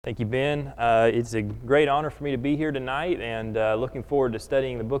Thank you, Ben. It's a great honor for me to be here tonight, and looking forward to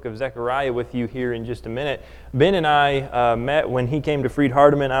studying the book of Zechariah with you here in just a minute. Ben and I met when he came to Freed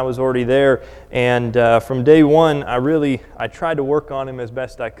Hardeman. I was already there, and from day one, I tried to work on him as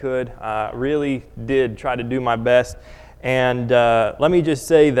best I could. Really did try to do my best, and let me just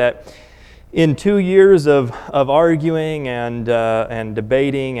say that in 2 years of arguing and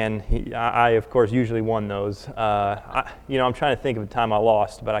debating, and I of course usually won those. I'm trying to think of a time I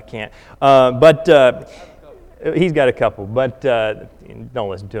lost, but I can't. He's got a couple, but don't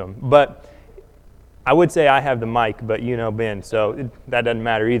listen to him. But I would say I have the mic, but you know Ben, so that doesn't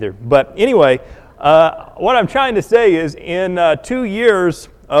matter either. But anyway, what I'm trying to say is in 2 years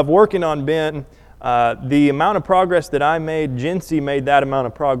of working on Ben, the amount of progress that I made, Jinsey made that amount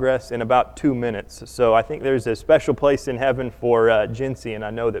of progress in about 2 minutes. So I think there's a special place in heaven for Jinsey, and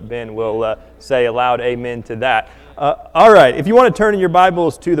I know that Ben will say a loud amen to that. All right, if you want to turn in your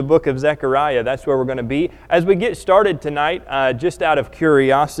Bibles to the book of Zechariah, that's where we're going to be. As we get started tonight, just out of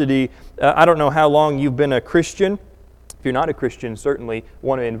curiosity, I don't know how long you've been a Christian. If you're not a Christian, certainly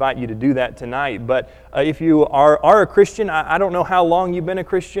want to invite you to do that tonight. But if you are a Christian, I don't know how long you've been a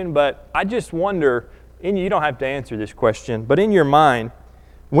Christian, but I just wonder, and you don't have to answer this question, but in your mind,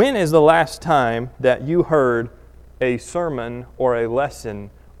 when is the last time that you heard a sermon or a lesson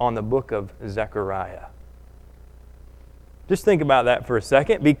on the book of Zechariah? Just think about that for a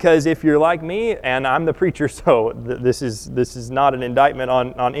second, because if you're like me, and I'm the preacher, so this is not an indictment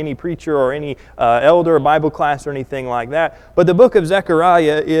on any preacher or any elder or Bible class or anything like that, but the book of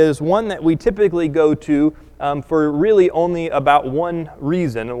Zechariah is one that we typically go to for really only about one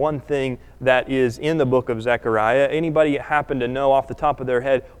reason, one thing that is in the book of Zechariah. Anybody happen to know off the top of their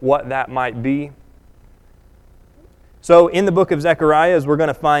head what that might be? So in the book of Zechariah, as we're going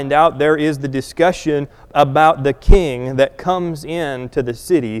to find out, there is the discussion about the king that comes into the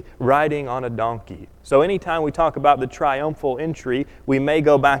city riding on a donkey. So anytime we talk about the triumphal entry, we may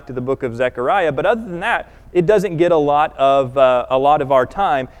go back to the book of Zechariah, but other than that, it doesn't get a lot of our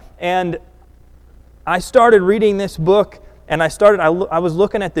time. And I started reading this book, and I was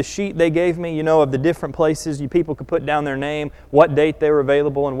looking at the sheet they gave me, of the different places people could put down their name, what date they were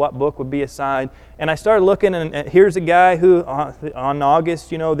available, and what book would be assigned. And I started looking, and here's a guy who, on August,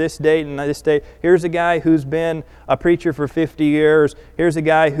 this date and this date, here's a guy who's been a preacher for 50 years, here's a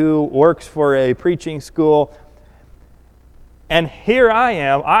guy who works for a preaching school. And here I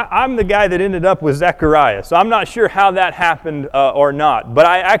am. I'm the guy that ended up with Zechariah. So I'm not sure how that happened or not. But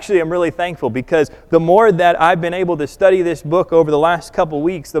I actually am really thankful, because the more that I've been able to study this book over the last couple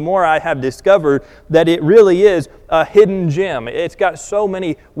weeks, the more I have discovered that it really is a hidden gem. It's got so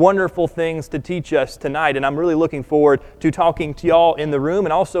many wonderful things to teach us tonight. And I'm really looking forward to talking to y'all in the room.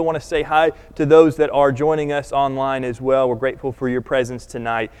 And also want to say hi to those that are joining us online as well. We're grateful for your presence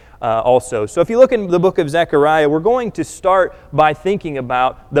tonight also. So if you look in the book of Zechariah, we're going to start by thinking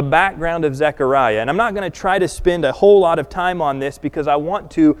about the background of Zechariah. And I'm not going to try to spend a whole lot of time on this, because I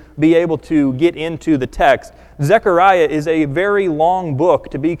want to be able to get into the text. Zechariah is a very long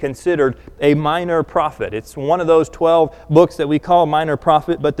book to be considered a minor prophet. It's one of those 12 books that we call minor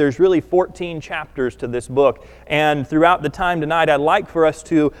prophet, but there's really 14 chapters to this book. And throughout the time tonight, I'd like for us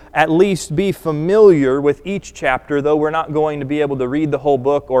to at least be familiar with each chapter, though we're not going to be able to read the whole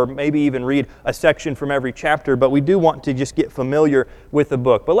book or maybe even read a section from every chapter, but we do want to just get familiar with the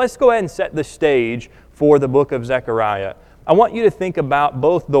book. But let's go ahead and set the stage for the book of Zechariah. I want you to think about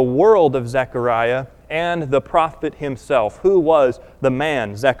both the world of Zechariah and the prophet himself. Who was the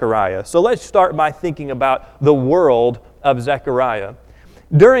man Zechariah? So let's start by thinking about the world of Zechariah.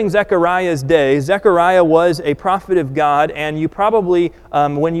 During Zechariah's day, Zechariah was a prophet of God, and you probably,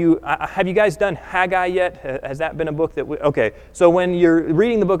 have you guys done Haggai yet? Has that been a book that okay, so when you're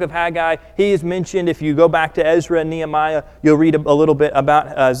reading the book of Haggai, he is mentioned. If you go back to Ezra and Nehemiah, you'll read a little bit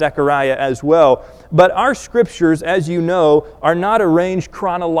about Zechariah as well. But our scriptures, as you know, are not arranged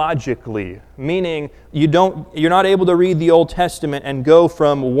chronologically, meaning you're not able to read the Old Testament and go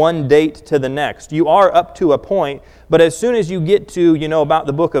from one date to the next. You are up to a point, but as soon as you get to, about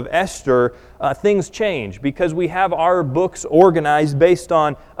the book of Esther, things change, because we have our books organized based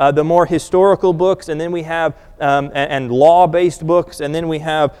on the more historical books, and then we have and law-based books, and then we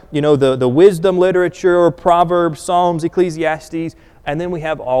have, the wisdom literature, Proverbs, Psalms, Ecclesiastes, and then we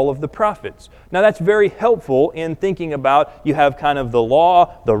have all of the prophets. Now that's very helpful in thinking about, you have kind of the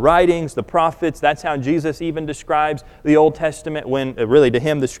law, the writings, the prophets. That's how Jesus even describes the Old Testament, when really to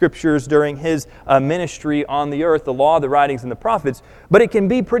him the scriptures during his ministry on the earth, the law, the writings, and the prophets. But it can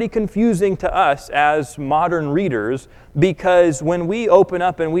be pretty confusing to us as modern readers, because when we open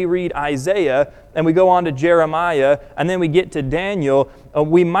up and we read Isaiah and we go on to Jeremiah and then we get to Daniel,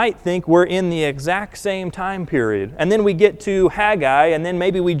 we might think we're in the exact same time period. And then we get to Haggai, and then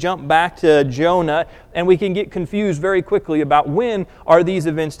maybe we jump back to Jonah, and we can get confused very quickly about when are these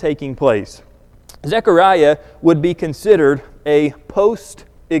events taking place. Zechariah would be considered a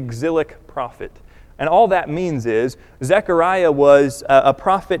post-exilic prophet. And all that means is Zechariah was a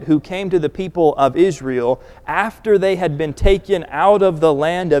prophet who came to the people of Israel after they had been taken out of the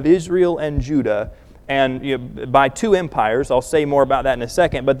land of Israel and Judah, and by two empires. I'll say more about that in a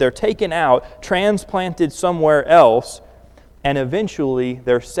second, but they're taken out, transplanted somewhere else, and eventually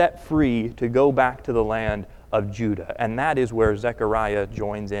they're set free to go back to the land of Judah. And that is where Zechariah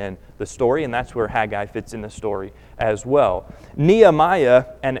joins in the story, and that's where Haggai fits in the story as well. Nehemiah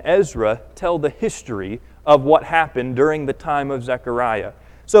and Ezra tell the history of what happened during the time of Zechariah.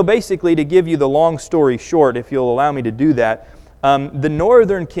 So basically, to give you the long story short, if you'll allow me to do that, the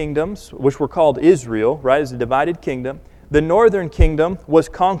northern kingdoms, which were called Israel, right, as a divided kingdom, the northern kingdom was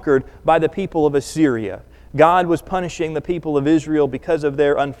conquered by the people of Assyria. God was punishing the people of Israel because of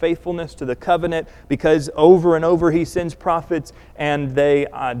their unfaithfulness to the covenant, because over and over He sends prophets and they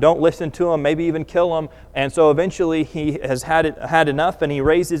don't listen to them, maybe even kill them. And so eventually He has had enough, and He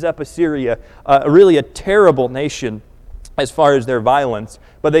raises up Assyria, really a terrible nation as far as their violence.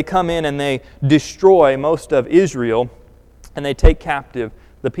 But they come in and they destroy most of Israel, and they take captive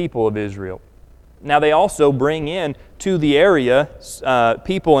the people of Israel. Now they also bring in to the area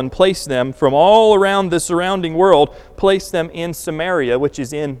people and place them from all around the surrounding world, place them in Samaria, which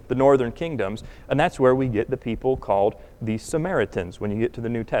is in the northern kingdoms, and that's where we get the people called the Samaritans when you get to the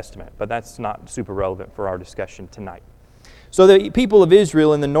New Testament. But that's not super relevant for our discussion tonight. So the people of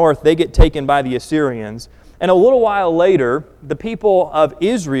Israel in the north, they get taken by the Assyrians. And a little while later, the people of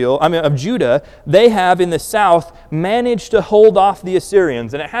Judah, they have in the south managed to hold off the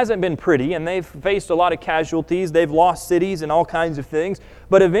Assyrians. And it hasn't been pretty, and they've faced a lot of casualties. They've lost cities and all kinds of things.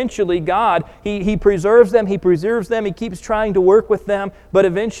 But eventually God, He preserves them, He preserves them, He keeps trying to work with them. But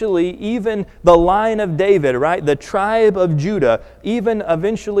eventually, even the line of David, right, the tribe of Judah, even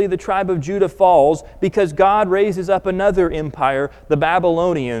eventually the tribe of Judah falls because God raises up another empire, the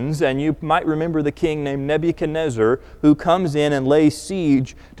Babylonians. And you might remember the king named Nebuchadnezzar, who comes in and lays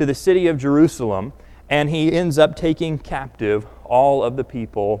siege to the city of Jerusalem, and he ends up taking captive all of the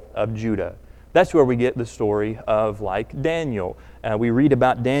people of Judah. That's where we get the story of, like, Daniel. We read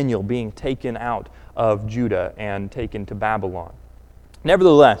about Daniel being taken out of Judah and taken to Babylon.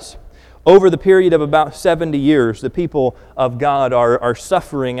 Nevertheless, over the period of about 70 years, the people of God are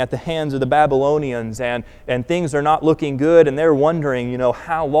suffering at the hands of the Babylonians, and things are not looking good, and they're wondering,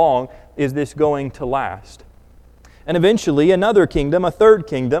 how long is this going to last? And eventually another kingdom, a third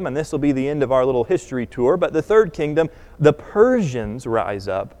kingdom, and this will be the end of our little history tour, but the third kingdom, the Persians rise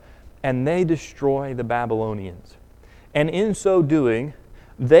up, and they destroy the Babylonians. And in so doing,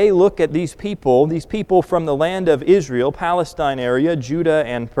 they look at these people from the land of Israel, Palestine area, Judah,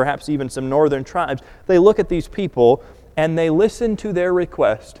 and perhaps even some northern tribes. They look at these people and they listen to their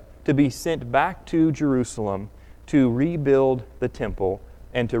request to be sent back to Jerusalem to rebuild the temple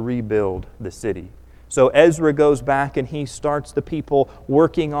and to rebuild the city. So Ezra goes back and he starts the people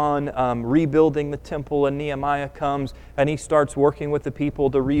working on rebuilding the temple, and Nehemiah comes and he starts working with the people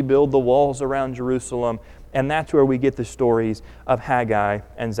to rebuild the walls around Jerusalem. And that's where we get the stories of Haggai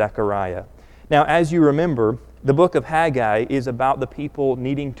and Zechariah. Now, as you remember, the book of Haggai is about the people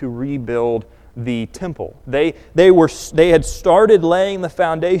needing to rebuild the temple. They had started laying the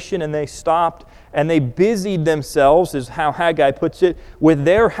foundation, and they stopped, and they busied themselves, is how Haggai puts it, with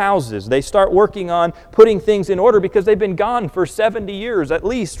their houses. They start working on putting things in order because they've been gone for 70 years at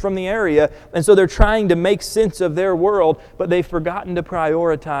least from the area, and so they're trying to make sense of their world, but they've forgotten to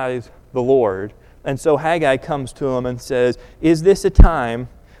prioritize the Lord. And so Haggai comes to them and says, is this a time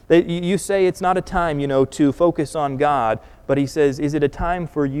that you say it's not a time, to focus on God, but he says, is it a time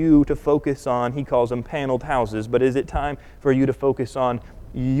for you to focus on, he calls them paneled houses, but is it time for you to focus on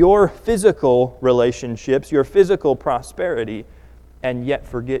your physical relationships, your physical prosperity, and yet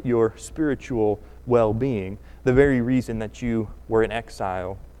forget your spiritual well-being, the very reason that you were in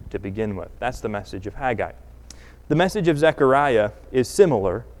exile to begin with? That's the message of Haggai. The message of Zechariah is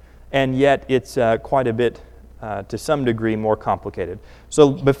similar, and yet it's quite a bit, to some degree, more complicated.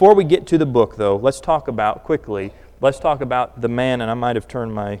 So before we get to the book, though, let's talk about the man, and I might have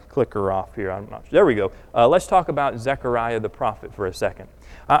turned my clicker off here. I'm not sure. There we go. Let's talk about Zechariah the prophet for a second.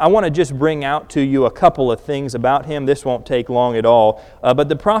 I want to just bring out to you a couple of things about him. This won't take long at all. But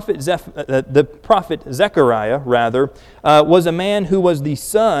the prophet Zechariah, was a man who was the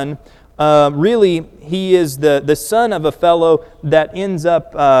son. Really, he is the son of a fellow that ends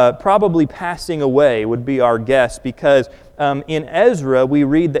up probably passing away, would be our guess, because in Ezra, we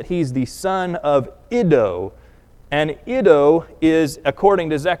read that he's the son of Iddo. And Iddo is, according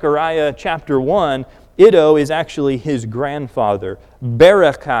to Zechariah chapter 1, Iddo is actually his grandfather.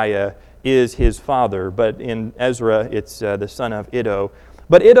 Berechiah is his father, but in Ezra, it's the son of Iddo.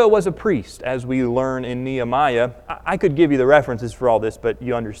 But Iddo was a priest, as we learn in Nehemiah. I could give you the references for all this, but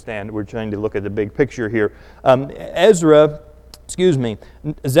you understand we're trying to look at the big picture here.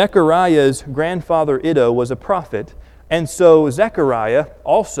 Zechariah's grandfather Iddo was a prophet, and so Zechariah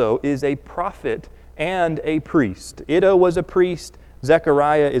also is a prophet and a priest. Iddo was a priest,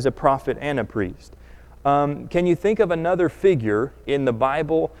 Zechariah is a prophet and a priest. Can you think of another figure in the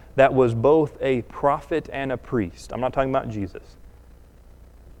Bible that was both a prophet and a priest? I'm not talking about Jesus.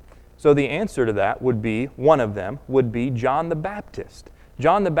 So the answer to that would be, one of them would be John the Baptist.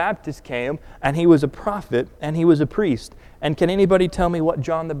 John the Baptist came, and he was a prophet, and he was a priest. And can anybody tell me what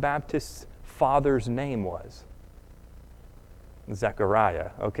John the Baptist's father's name was?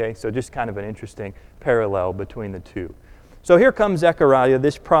 Zechariah. Okay, so just kind of an interesting parallel between the two. So here comes Zechariah,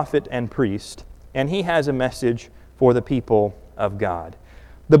 this prophet and priest, and he has a message for the people of God.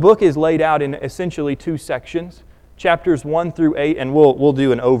 The book is laid out in essentially two sections. Chapters 1 through 8, and we'll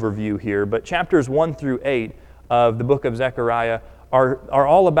do an overview here, but chapters 1 through 8 of the book of Zechariah are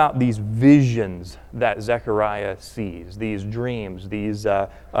all about these visions that Zechariah sees, these dreams,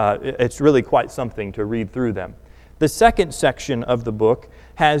 it's really quite something to read through them. The second section of the book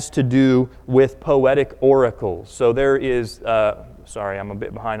has to do with poetic oracles. So there is, sorry, I'm a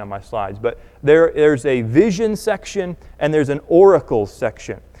bit behind on my slides, but there's a vision section and there's an oracle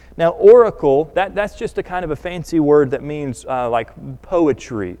section. Now, oracle, that's just a kind of a fancy word that means like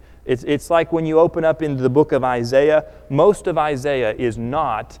poetry. It's like when you open up into the book of Isaiah, most of Isaiah is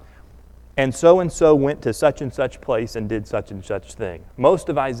not, and so went to such and such place and did such and such thing. Most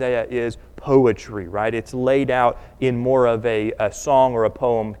of Isaiah is poetry, right? It's laid out in more of a song or a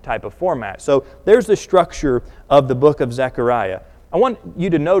poem type of format. So there's the structure of the book of Zechariah. I want you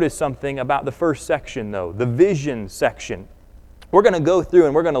to notice something about the first section, though, the vision section. We're going to go through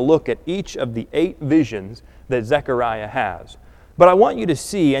and we're going to look at each of the 8 visions that Zechariah has. But I want you to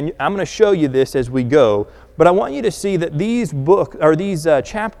see, and I'm going to show you this as we go, but I want you to see that these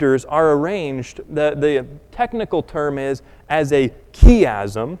chapters are arranged, the technical term is as a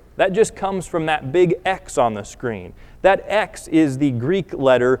chiasm. That just comes from that big X on the screen. That X is the Greek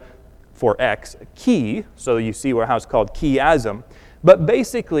letter for X, chi, so you see how it's called chiasm. But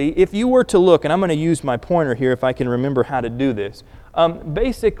basically, if you were to look, and I'm going to use my pointer here if I can remember how to do this.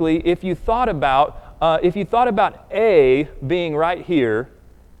 Basically, if you thought about A being right here,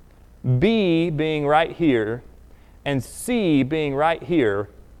 B being right here, and C being right here,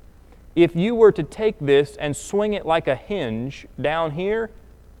 if you were to take this and swing it like a hinge down here,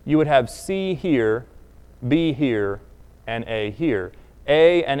 you would have C here, B here, and A here.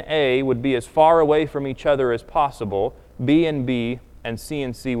 A and A would be as far away from each other as possible. B and B and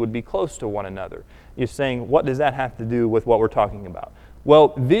C would be close to one another. You're saying, what does that have to do with what we're talking about?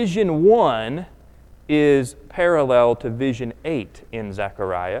 Well, vision 1 is parallel to vision 8 in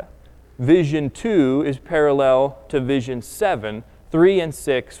Zechariah. Vision 2 is parallel to vision 7, 3 and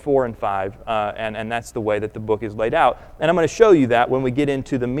 6, 4 and 5, and that's the way that the book is laid out. And I'm going to show you that when we get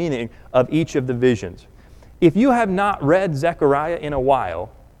into the meaning of each of the visions. If you have not read Zechariah in a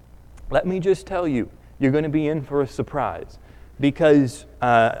while, let me just tell you, you're going to be in for a surprise. Because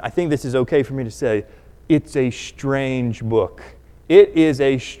I think this is okay for me to say, it's a strange book. It is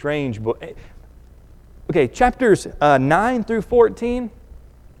a strange book. Okay, chapters 9 through 14,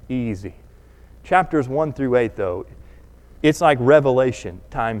 easy. Chapters 1 through 8, though, it's like Revelation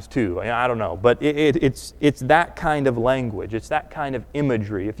times 2. I don't know, but it's that kind of language. It's that kind of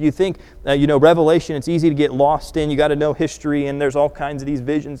imagery. If you think, Revelation, it's easy to get lost in. You got to know history, and there's all kinds of these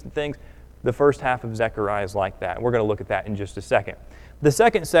visions and things. The first half of Zechariah is like that. We're going to look at that in just a second. The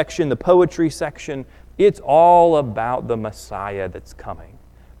second section, the poetry section, it's all about the Messiah that's coming.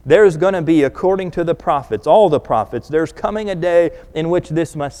 There's going to be, according to the prophets, all the prophets, there's coming a day in which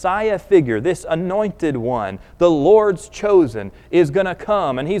this Messiah figure, this anointed one, the Lord's chosen, is going to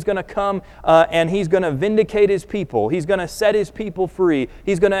come. And He's going to come and He's going to vindicate His people. He's going to set His people free.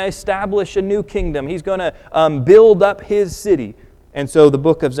 He's going to establish a new kingdom. He's going to build up His city. And so the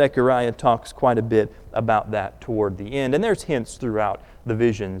book of Zechariah talks quite a bit about that toward the end. And there's hints throughout the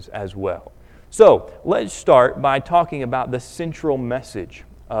visions as well. So let's start by talking about the central message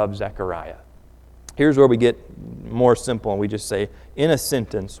of Zechariah. Here's where we get more simple and we just say, in a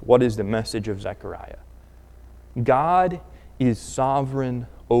sentence, what is the message of Zechariah? God is sovereign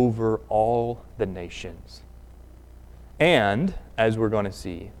over all the nations. And, as we're going to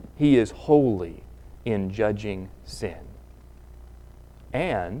see, He is holy in judging sin.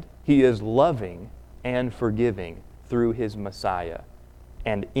 and He is loving and forgiving through His Messiah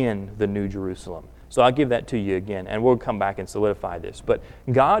and in the New Jerusalem. So I'll give that to you again, and we'll come back and solidify this. But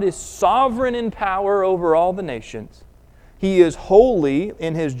God is sovereign in power over all the nations. He is holy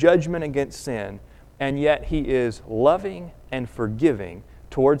in His judgment against sin, and yet He is loving and forgiving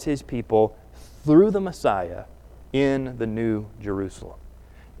towards His people through the Messiah in the New Jerusalem.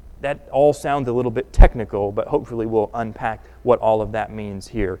 That all sounds a little bit technical, but hopefully we'll unpack what all of that means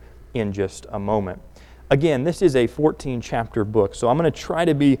here in just a moment. Again, this is a 14-chapter book, so I'm going to try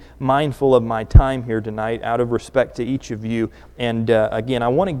to be mindful of my time here tonight out of respect to each of you. And again, I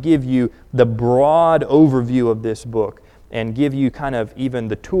want to give you the broad overview of this book and give you kind of even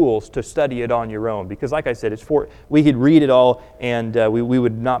the tools to study it on your own. Because like I said, we could read it all and we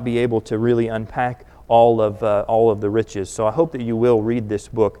would not be able to really unpack all of the riches. So I hope that you will read this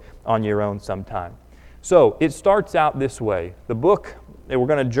book on your own sometime. So it starts out this way. The book, we're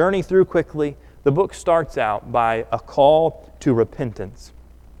going to journey through quickly. The book starts out by a call to repentance.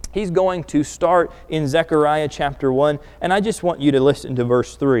 He's going to start in Zechariah chapter 1, and I just want you to listen to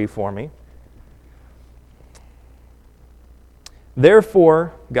verse 3 for me.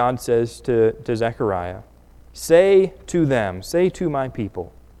 Therefore, God says to Zechariah, say to my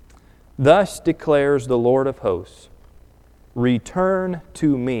people, thus declares the Lord of hosts, return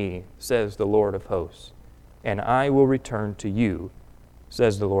to me, says the Lord of hosts, and I will return to you,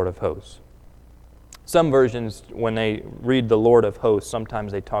 says the Lord of hosts. Some versions, when they read the Lord of hosts,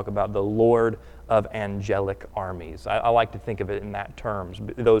 sometimes they talk about the Lord of angelic armies. I like to think of it in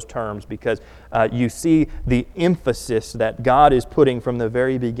those terms, because you see the emphasis that God is putting from the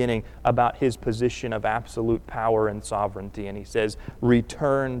very beginning about His position of absolute power and sovereignty. And He says,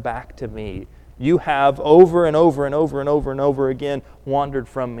 return back to me. You have over and over and over and over and over again wandered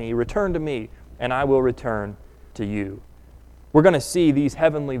from me. Return to me, and I will return to you. We're going to see these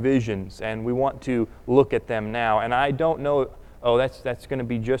heavenly visions, and we want to look at them now. And I don't know, that's going to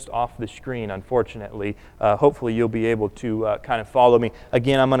be just off the screen, unfortunately. Hopefully you'll be able to kind of follow me.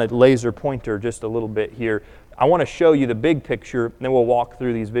 Again, I'm going to laser pointer just a little bit here. I want to show you the big picture, and then we'll walk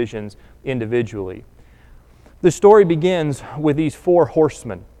through these visions individually. The story begins with these 4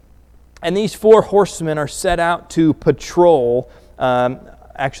 horsemen. And these 4 horsemen are set out to patrol.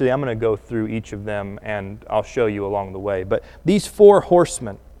 Actually, I'm going to go through each of them and I'll show you along the way. But these 4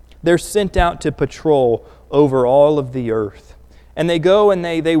 horsemen, they're sent out to patrol over all of the earth. And they go and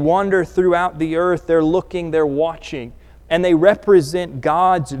they wander throughout the earth. They're looking, they're watching. And they represent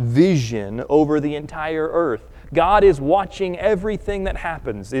God's vision over the entire earth. God is watching everything that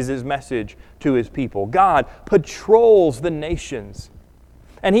happens, is His message to His people. God patrols the nations.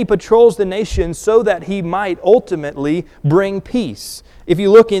 And He patrols the nations so that He might ultimately bring peace. If you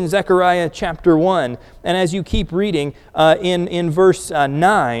look in Zechariah chapter 1, and as you keep reading in verse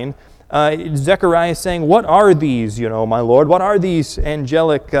 9, Zechariah is saying, what are these, my Lord? What are these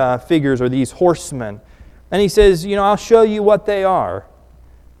angelic figures or these horsemen? And he says, I'll show you what they are.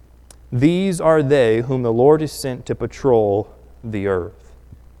 These are they whom the Lord has sent to patrol the earth.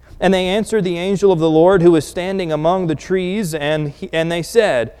 And they answered the angel of the Lord who was standing among the trees, and they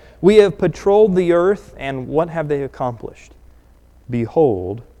said, we have patrolled the earth, and what have they accomplished?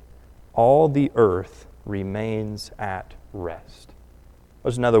 Behold, all the earth remains at rest.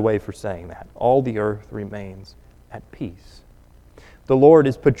 There's another way for saying that. All the earth remains at peace. The Lord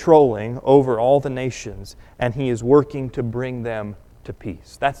is patrolling over all the nations, and He is working to bring them to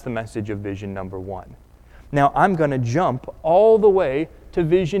peace. That's the message of vision number 1. Now, I'm going to jump all the way to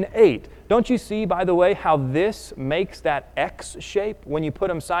vision 8. Don't you see, by the way, how this makes that X shape when you put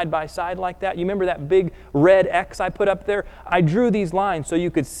them side by side like that? You remember that big red X I put up there? I drew these lines so you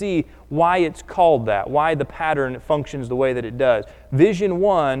could see why it's called that, why the pattern functions the way that it does. Vision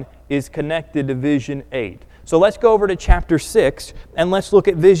 1 is connected to vision 8. So let's go over to chapter 6 and let's look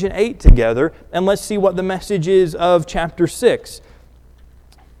at vision 8 together, and let's see what the message is of chapter 6.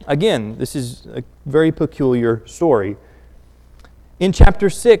 Again, this is a very peculiar story. In chapter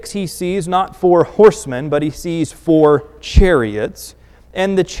 6, he sees not 4 horsemen, but he sees 4 chariots.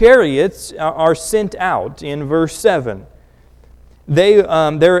 And the chariots are sent out in verse 7.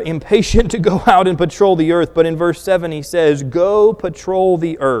 They're impatient to go out and patrol the earth, but in verse 7 he says, go patrol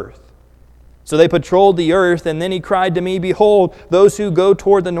the earth. So they patrolled the earth, and then he cried to me, behold, those who go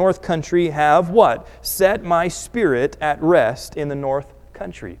toward the north country have what? Set my spirit at rest in the north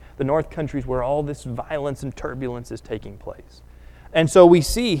country. The north country is where all this violence and turbulence is taking place. And so we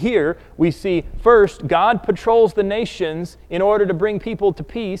see first, God patrols the nations in order to bring people to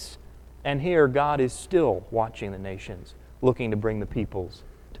peace. And here, God is still watching the nations, looking to bring the peoples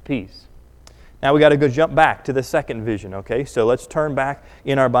to peace. Now we got to go jump back to the second vision, okay? So let's turn back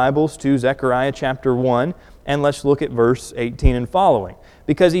in our Bibles to Zechariah chapter 1, and let's look at verse 18 and following.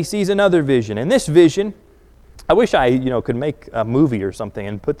 Because he sees another vision. And this vision, I wish I could make a movie or something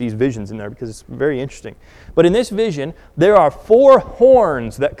and put these visions in there because it's very interesting. But in this vision, there are 4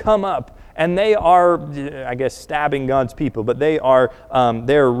 horns that come up, and they are, I guess, stabbing God's people, but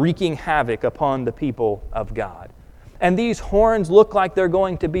they're wreaking havoc upon the people of God. And these horns look like they're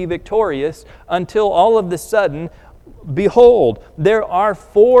going to be victorious until all of a sudden, behold, there are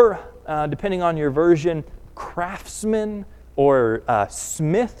 4, depending on your version, craftsmen or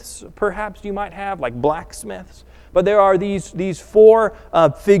smiths, perhaps you might have, like blacksmiths. But there are these 4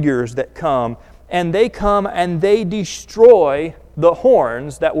 figures that come and they destroy the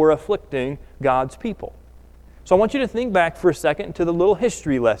horns that were afflicting God's people. So I want you to think back for a second to the little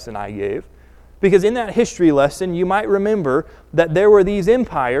history lesson I gave. Because in that history lesson, you might remember that there were these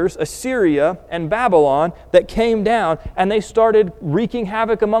empires, Assyria and Babylon, that came down and they started wreaking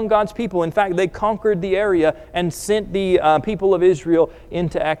havoc among God's people. In fact, they conquered the area and sent the people of Israel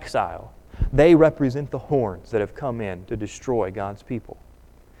into exile. They represent the horns that have come in to destroy God's people.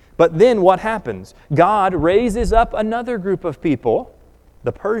 But then what happens? God raises up another group of people,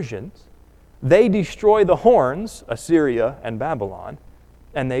 the Persians. They destroy the horns, Assyria and Babylon,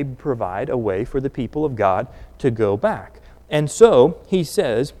 and they provide a way for the people of God to go back. And so, he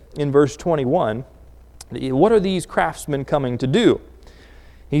says in verse 21, what are these craftsmen coming to do?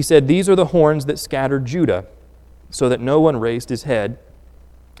 He said, these are the horns that scattered Judah, so that no one raised his head.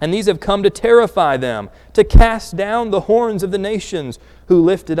 And these have come to terrify them, to cast down the horns of the nations who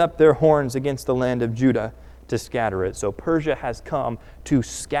lifted up their horns against the land of Judah to scatter it. So Persia has come to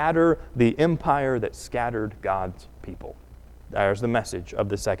scatter the empire that scattered God's people. There's the message of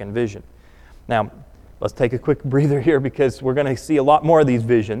the second vision. Now, let's take a quick breather here because we're going to see a lot more of these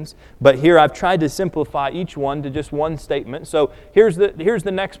visions. But here I've tried to simplify each one to just one statement. So here's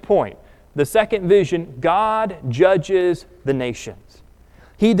the next point. The second vision, God judges the nations.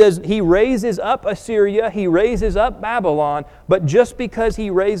 He raises up Assyria, He raises up Babylon, but just because He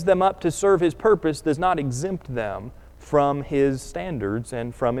raised them up to serve His purpose does not exempt them from His standards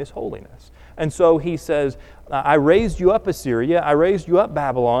and from His holiness. And so He says, I raised you up, Assyria, I raised you up,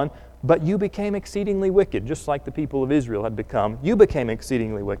 Babylon, but you became exceedingly wicked, just like the people of Israel had become. You became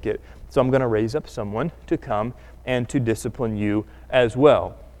exceedingly wicked, so I'm going to raise up someone to come and to discipline you as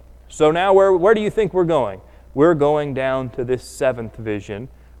well. So now where do you think we're going? We're going down to this seventh vision,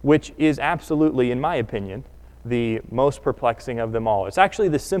 which is absolutely, in my opinion, the most perplexing of them all. It's actually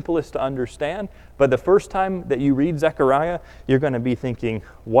the simplest to understand, but the first time that you read Zechariah, you're going to be thinking,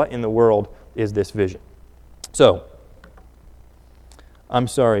 what in the world is this vision? So, I'm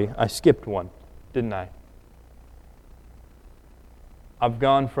sorry, I skipped one, didn't I? I've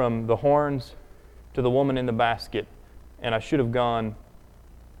gone from the horns to the woman in the basket, and I should have gone...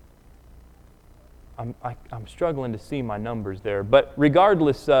 I'm struggling to see my numbers there, but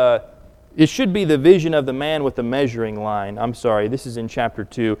regardless, it should be the vision of the man with the measuring line. I'm sorry, this is in chapter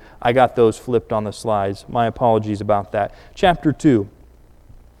 2. I got those flipped on the slides. My apologies about that. Chapter 2.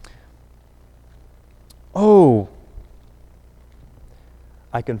 Oh,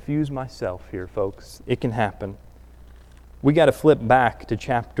 I confuse myself here, folks. It can happen. We got to flip back to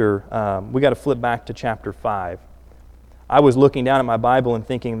chapter 5. I was looking down at my Bible and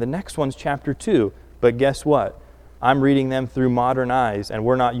thinking, the next one's chapter 2. But guess what? I'm reading them through modern eyes, and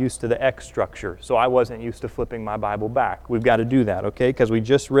we're not used to the X structure, so I wasn't used to flipping my Bible back. We've got to do that, okay? Because we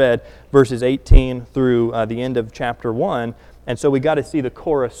just read verses 18 through the end of chapter 1, and so we got to see the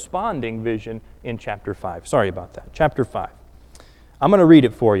corresponding vision in chapter 5. Sorry about that. Chapter 5. I'm going to read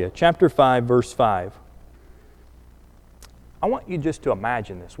it for you. Chapter 5, verse 5. I want you just to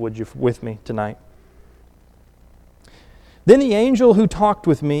imagine this, would you, with me tonight? Then the angel who talked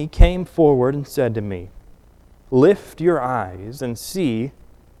with me came forward and said to me, lift your eyes and see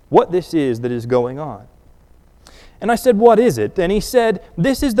what this is that is going on. And I said, what is it? And he said,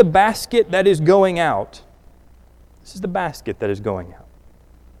 this is the basket that is going out. This is the basket that is going out.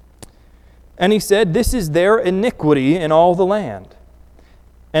 And he said, this is their iniquity in all the land.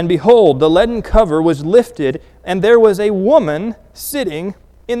 And behold, the leaden cover was lifted, and there was a woman sitting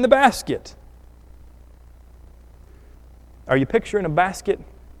in the basket. Are you picturing a basket?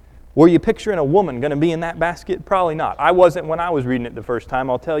 Were you picturing a woman going to be in that basket? Probably not. I wasn't when I was reading it the first time,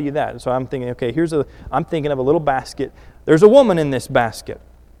 I'll tell you that. So I'm thinking, okay, I'm thinking of a little basket. There's a woman in this basket.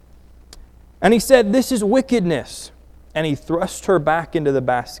 And he said, this is wickedness. And he thrust her back into the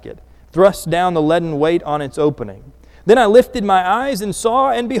basket, thrust down the leaden weight on its opening. Then I lifted my eyes and saw,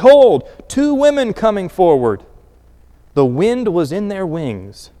 and behold, 2 women coming forward. The wind was in their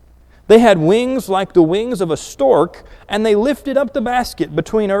wings. They had wings like the wings of a stork, and they lifted up the basket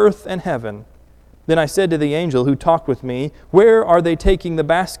between earth and heaven. Then I said to the angel who talked with me, Where are they taking the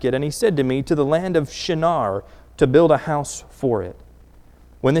basket? And he said to me, To the land of Shinar, to build a house for it.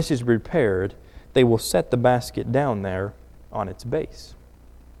 When this is repaired, they will set the basket down there on its base.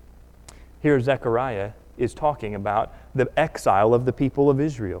 Here Zechariah is talking about the exile of the people of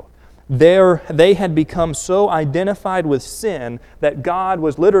Israel. They had become so identified with sin that God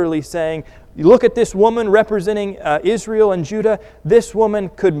was literally saying, look at this woman representing Israel and Judah. This woman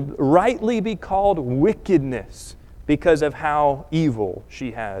could rightly be called wickedness because of how evil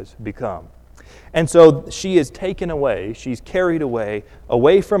she has become. And so she is taken away, she's carried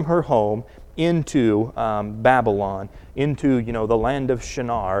away from her home into Babylon, into the land of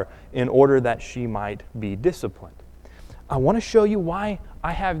Shinar, in order that she might be disciplined. I want to show you why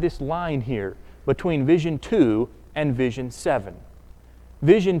I have this line here between Vision 2 and Vision 7.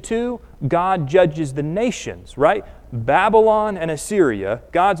 Vision 2, God judges the nations, right? Babylon and Assyria,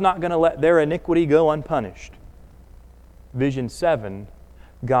 God's not going to let their iniquity go unpunished. Vision 7,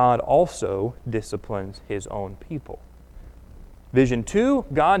 God also disciplines His own people. Vision 2,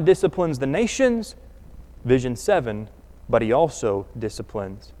 God disciplines the nations. Vision 7, but He also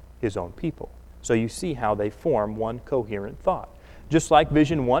disciplines His own people. So you see how they form one coherent thought. Just like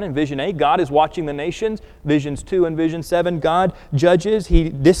Vision 1 and Vision 8, God is watching the nations. Visions 2 and Vision 7, God judges. He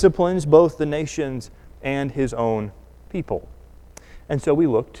disciplines both the nations and His own people. And so we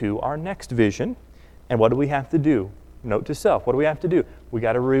look to our next vision. And what do we have to do? Note to self, what do we have to do? We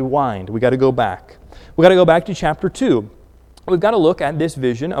got to rewind. We got to go back. We got to go back to chapter 2. We've got to look at this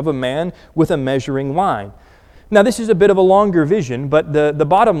vision of a man with a measuring line. Now, this is a bit of a longer vision, but the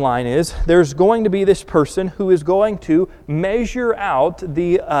bottom line is there's going to be this person who is going to measure out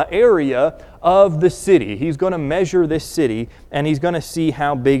the area of the city. He's going to measure this city, and he's going to see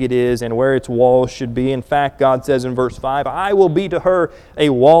how big it is and where its walls should be. In fact, God says in verse 5, I will be to her a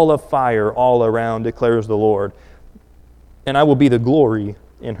wall of fire all around, declares the Lord, and I will be the glory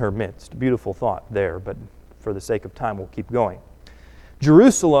in her midst. Beautiful thought there, but for the sake of time, we'll keep going.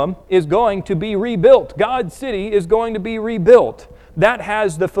 Jerusalem is going to be rebuilt. God's city is going to be rebuilt. That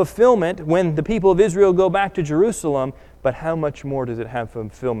has the fulfillment when the people of Israel go back to Jerusalem, but how much more does it have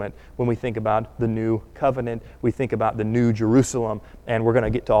fulfillment when we think about the new covenant, we think about the new Jerusalem, and we're going to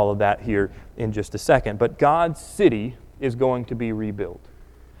get to all of that here in just a second. But God's city is going to be rebuilt.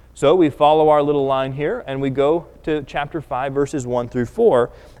 So we follow our little line here, and we go to chapter 5, verses 1 through 4,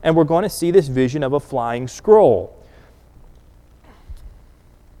 and we're going to see this vision of a flying scroll.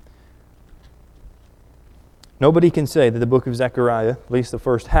 Nobody can say that the book of Zechariah, at least the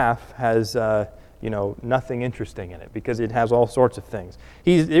first half, has nothing interesting in it, because it has all sorts of things.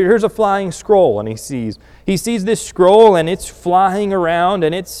 Here's a flying scroll, and he sees this scroll, and it's flying around,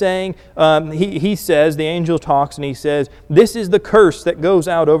 and it's saying, he says, the angel talks, and he says, this is the curse that goes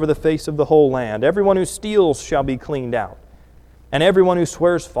out over the face of the whole land. Everyone who steals shall be cleaned out, and everyone who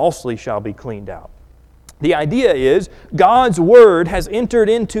swears falsely shall be cleaned out. The idea is God's Word has entered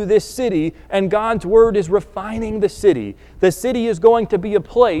into this city, and God's Word is refining the city. The city is going to be a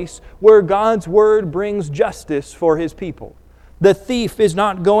place where God's Word brings justice for His people. The thief is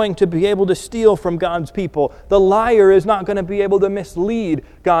not going to be able to steal from God's people. The liar is not going to be able to mislead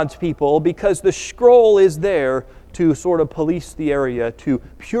God's people, because the scroll is there to sort of police the area, to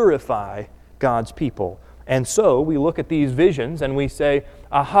purify God's people. And so we look at these visions and we say,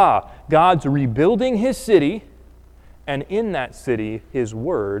 aha, God's rebuilding His city, and in that city His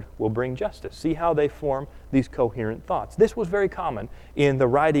Word will bring justice. See how they form these coherent thoughts. This was very common in the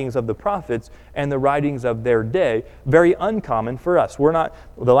writings of the prophets and the writings of their day. Very uncommon for us. The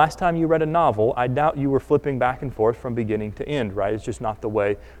last time you read a novel, I doubt you were flipping back and forth from beginning to end, right? It's just not the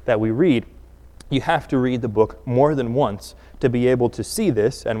way that we read. You have to read the book more than once to be able to see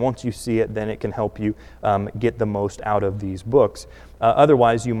this, and once you see it, then it can help you get the most out of these books.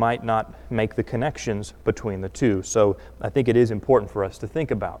 Otherwise, you might not make the connections between the two. So I think it is important for us to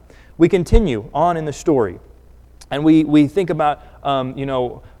think about. We continue on in the story, and we think about,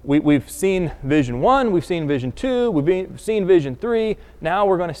 we've seen Vision 1, we've seen Vision 2, we've seen Vision 3, now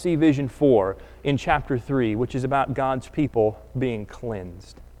we're going to see Vision 4 in chapter 3, which is about God's people being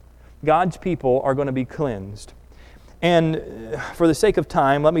cleansed. God's people are going to be cleansed. And for the sake of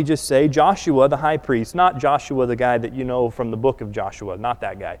time, let me just say Joshua, the high priest, not Joshua, the guy that you know from the book of Joshua, not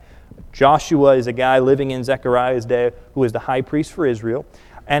that guy. Joshua is a guy living in Zechariah's day who is the high priest for Israel.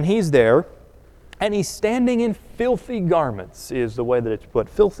 And he's there, and he's standing in filthy garments, is the way that it's put,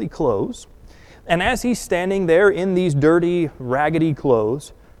 filthy clothes. And as he's standing there in these dirty, raggedy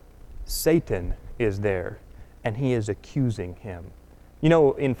clothes, Satan is there, and he is accusing him. You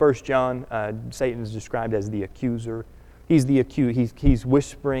know, in 1 John, Satan is described as the accuser. He's the he's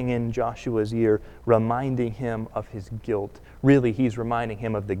whispering in Joshua's ear, reminding him of his guilt. Really, he's reminding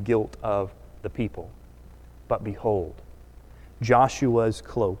him of the guilt of the people. But behold, Joshua's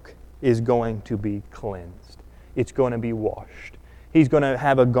cloak is going to be cleansed. It's going to be washed. He's going to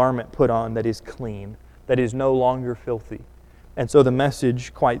have a garment put on that is clean, that is no longer filthy. And so the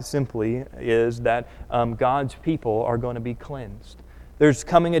message, quite simply, is that God's people are going to be cleansed. There's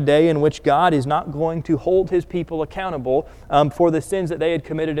coming a day in which God is not going to hold His people accountable for the sins that they had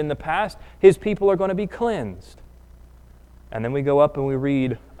committed in the past. His people are going to be cleansed. And then we go up and we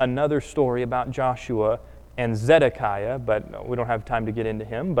read another story about Joshua and Zedekiah, but we don't have time to get into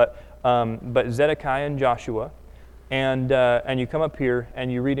him, but Zedekiah and Joshua. And you come up here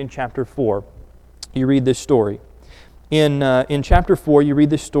and you read in chapter 4, you read this story. In chapter 4, you read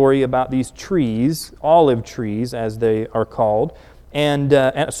this story about these trees, olive trees as they are called. And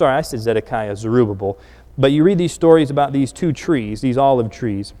sorry, I said Zedekiah, Zerubbabel. But you read these stories about these two trees, these olive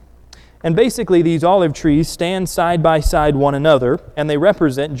trees. And basically these olive trees stand side by side one another, and they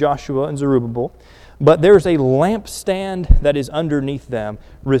represent Joshua and Zerubbabel. But there's a lampstand that is underneath them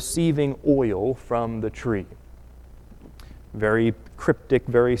receiving oil from the tree. Very cryptic,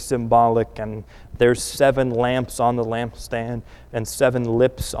 very symbolic, and there's 7 lamps on the lampstand and 7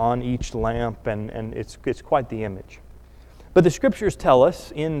 lips on each lamp, and it's quite the image. But the Scriptures tell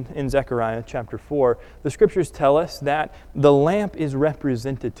us, in Zechariah chapter 4, the Scriptures tell us that the lamp is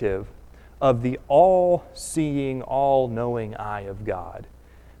representative of the all-seeing, all-knowing eye of God.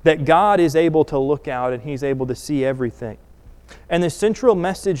 That God is able to look out and He's able to see everything. And the central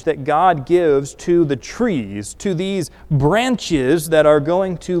message that God gives to the trees, to these branches that are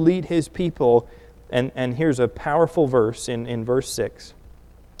going to lead His people, and here's a powerful verse in verse 6.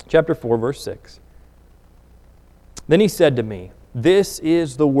 Chapter 4, verse 6. Then he said to me, "This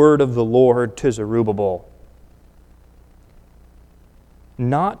is the word of the Lord to Zerubbabel.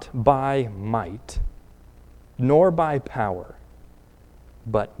 Not by might, nor by power,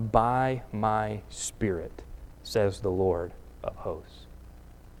 but by my Spirit, says the Lord of hosts."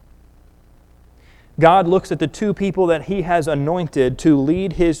 God looks at the two people that He has anointed to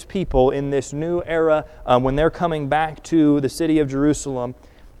lead His people in this new era when they're coming back to the city of Jerusalem,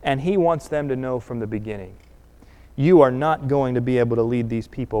 and He wants them to know from the beginning, you are not going to be able to lead these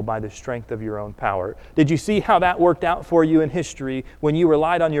people by the strength of your own power. Did you see how that worked out for you in history when you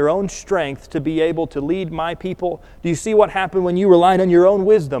relied on your own strength to be able to lead my people? Do you see what happened when you relied on your own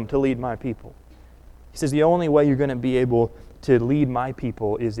wisdom to lead my people? He says the only way you're going to be able to lead my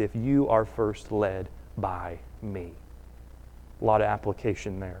people is if you are first led by me. A lot of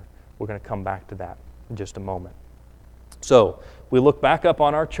application there. We're going to come back to that in just a moment. So, we look back up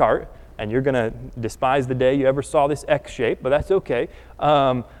on our chart, and you're going to despise the day you ever saw this X shape, but that's okay.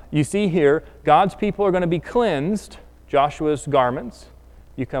 You see here, God's people are going to be cleansed, Joshua's garments.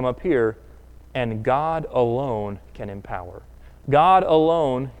 You come up here, and God alone can empower. God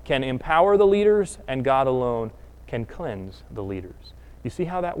alone can empower the leaders, and God alone can cleanse the leaders. You see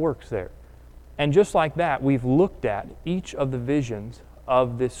how that works there? And just like that, we've looked at each of the visions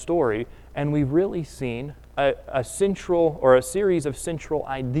of this story, and we've really seen a central or a series of central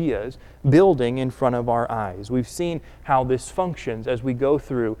ideas building in front of our eyes. We've seen how this functions as we go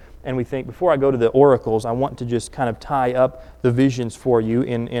through, and we think, before I go to the oracles, I want to just kind of tie up the visions for you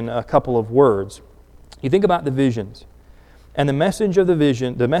in a couple of words. You think about the visions, and the message of the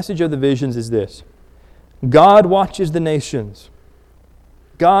visions is this: God watches the nations.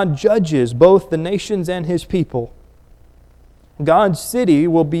 God judges both the nations and His people. God's city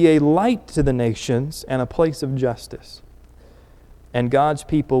will be a light to the nations and a place of justice. And God's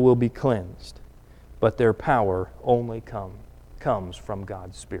people will be cleansed, but their power only comes from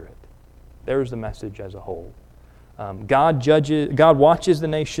God's Spirit. There's the message as a whole. God watches the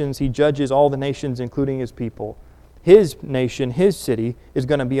nations. He judges all the nations, including His people. His nation, His city, is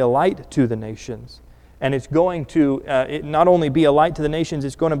going to be a light to the nations. And it's going to not only be a light to the nations,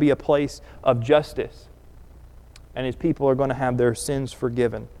 it's going to be a place of justice. And His people are going to have their sins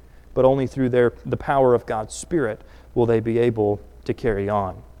forgiven. But only through the power of God's Spirit will they be able to carry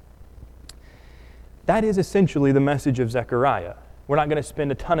on. That is essentially the message of Zechariah. We're not going to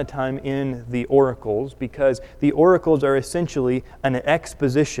spend a ton of time in the oracles because the oracles are essentially an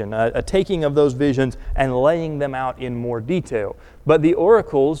exposition, a taking of those visions and laying them out in more detail. But the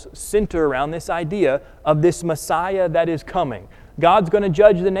oracles center around this idea of this Messiah that is coming. God's going to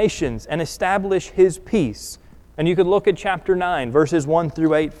judge the nations and establish His peace. And you could look at chapter 9, verses 1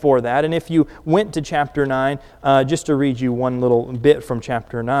 through 8 for that. And if you went to chapter 9, just to read you one little bit from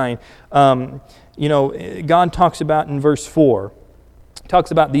chapter 9, God talks about in verse 4, talks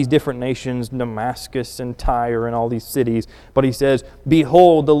about these different nations, Damascus and Tyre and all these cities. But he says,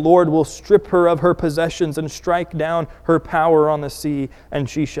 behold, the Lord will strip her of her possessions and strike down her power on the sea, and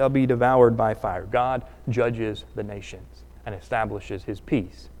she shall be devoured by fire. God judges the nations and establishes His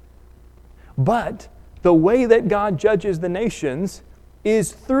peace. But the way that God judges the nations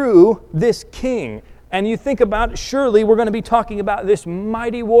is through this king. And you think about, surely we're going to be talking about this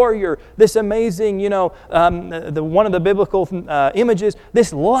mighty warrior, this amazing, one of the biblical images,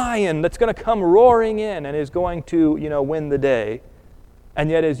 this lion that's going to come roaring in and is going to, win the day. And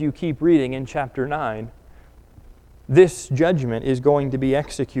yet as you keep reading in chapter 9, this judgment is going to be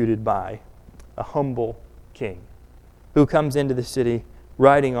executed by a humble king who comes into the city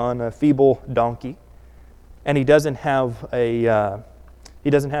riding on a feeble donkey, and he doesn't have any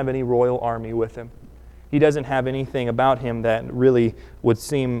royal army with him. He doesn't have anything about him that really would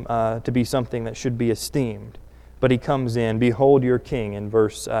seem to be something that should be esteemed. But he comes in, behold your king, in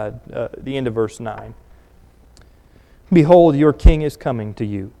the end of verse 9. Behold, your king is coming to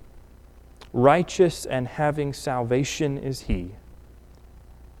you. Righteous and having salvation is he.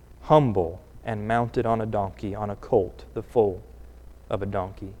 Humble and mounted on a donkey, on a colt, the foal of a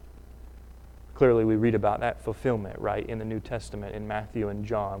donkey. Clearly we read about that fulfillment, right, in the New Testament, in Matthew and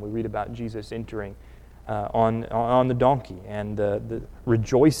John. We read about Jesus entering on the donkey, and the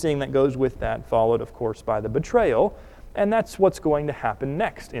rejoicing that goes with that, followed, of course, by the betrayal. And that's what's going to happen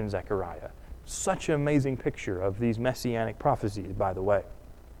next in Zechariah. Such an amazing picture of these messianic prophecies, by the way.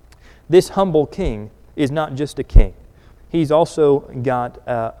 This humble king is not just a king. He's also got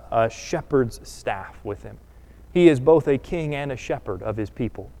a shepherd's staff with him. He is both a king and a shepherd of his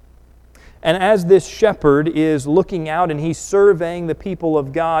people. And as this shepherd is looking out and he's surveying the people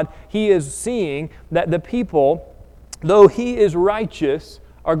of God, he is seeing that the people, though he is righteous,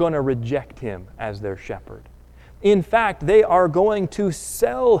 are going to reject him as their shepherd. In fact, they are going to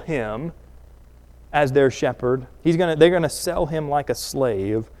sell him as their shepherd. They're going to sell him like a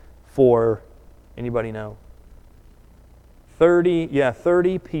slave for, anybody know?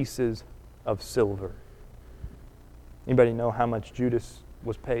 30 pieces of silver. Anybody know how much Judas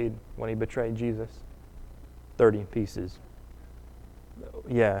was paid when he betrayed Jesus? 30 pieces.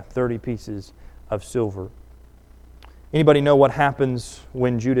 30 pieces of silver. Anybody know what happens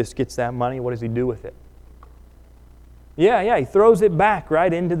when Judas gets that money? What does he do with it? He throws it back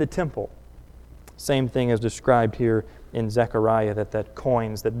right into the temple. Same thing as described here in Zechariah, that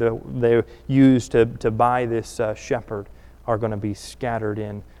coins that they used to buy this shepherd are going to be scattered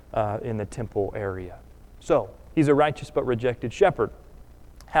in the temple area. So, he's a righteous but rejected shepherd.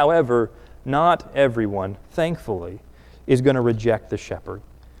 However, not everyone, thankfully, is going to reject the shepherd.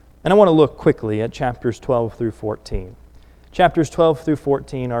 And I want to look quickly at chapters 12 through 14. Chapters 12 through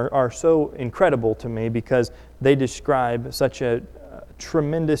 14 are so incredible to me because they describe such a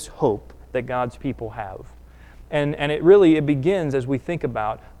tremendous hope that God's people have. And it begins as we think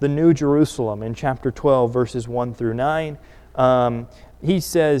about the New Jerusalem in chapter 12, verses 1 through 9. He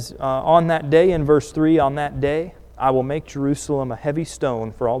says, on that day, in verse 3, on that day, I will make Jerusalem a heavy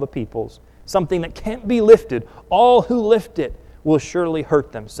stone for all the peoples, something that can't be lifted. All who lift it will surely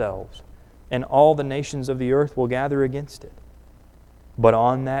hurt themselves, and all the nations of the earth will gather against it. But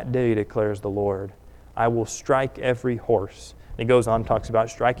on that day, declares the Lord, I will strike every horse. And he goes on, talks about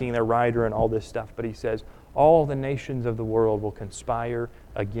striking their rider and all this stuff, but he says, all the nations of the world will conspire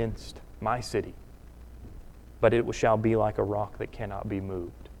against my city, but it shall be like a rock that cannot be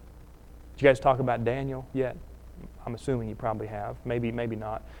moved. Did you guys talk about Daniel yet? I'm assuming you probably have. Maybe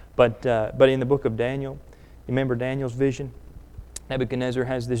not. But in the book of Daniel, you remember Daniel's vision? Nebuchadnezzar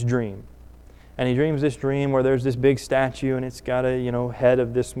has this dream. And he dreams this dream where there's this big statue and it's got a head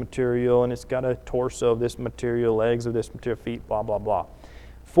of this material and it's got a torso of this material, legs of this material, feet, blah, blah, blah.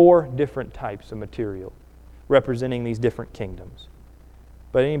 4 different types of material representing these different kingdoms.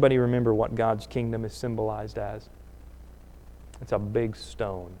 But anybody remember what God's kingdom is symbolized as? It's a big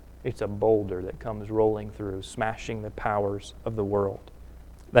stone. It's a boulder that comes rolling through, smashing the powers of the world.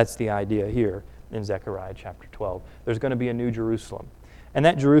 That's the idea here in Zechariah chapter 12. There's going to be a new Jerusalem. And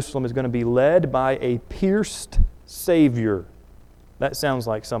that Jerusalem is going to be led by a pierced Savior. That sounds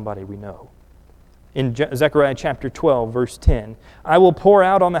like somebody we know. In Zechariah chapter 12, verse 10, I will pour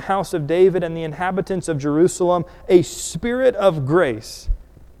out on the house of David and the inhabitants of Jerusalem a spirit of grace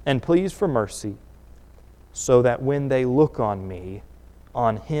and pleas for mercy, so that when they look on me,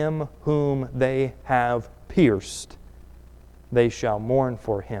 on him whom they have pierced, they shall mourn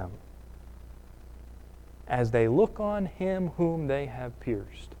for him. As they look on him whom they have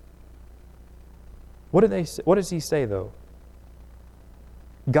pierced. What does he say, though?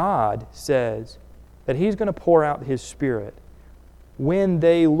 God says that he's going to pour out his Spirit when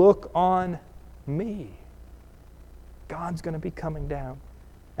they look on me. God's going to be coming down,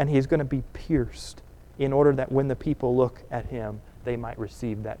 and He's going to be pierced in order that when the people look at Him, they might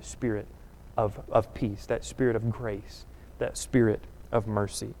receive that spirit of peace, that spirit of grace, that spirit of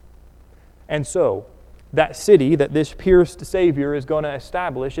mercy. And so, that city that this pierced Savior is going to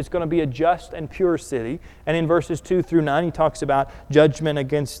establish, it's going to be a just and pure city. And in verses 2 through 9, he talks about judgment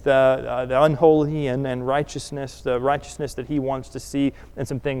against the unholy and righteousness, the righteousness that he wants to see, and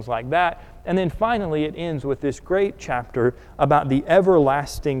some things like that. And then finally, it ends with this great chapter about the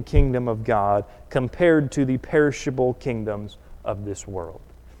everlasting kingdom of God compared to the perishable kingdoms of this world.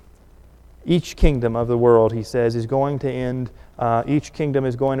 Each kingdom of the world, he says, is going to end. Each kingdom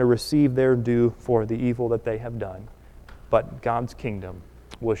is going to receive their due for the evil that they have done. But God's kingdom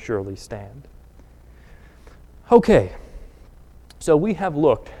will surely stand. Okay, so we have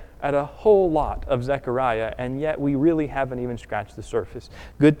looked at a whole lot of Zechariah, and yet we really haven't even scratched the surface.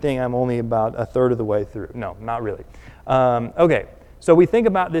 Good thing I'm only about a third of the way through. No, not really. Okay, so we think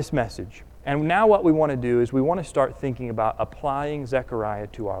about this message. And now what we want to do is we want to start thinking about applying Zechariah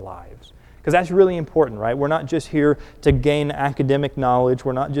to our lives. Because that's really important, right? We're not just here to gain academic knowledge.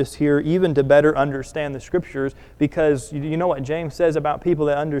 We're not just here even to better understand the Scriptures, because you know what James says about people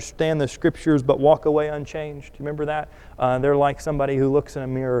that understand the Scriptures but walk away unchanged? Do you remember that? They're like somebody who looks in a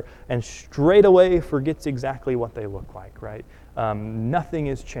mirror and straight away forgets exactly what they look like, right? Nothing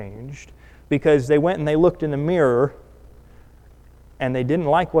is changed because they went and they looked in the mirror and they didn't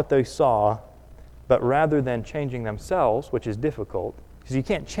like what they saw, but rather than changing themselves, which is difficult, because you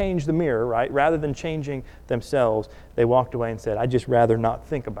can't change the mirror, right? Rather than changing themselves, they walked away and said, I'd just rather not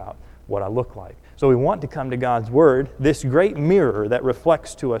think about what I look like. So we want to come to God's Word, this great mirror that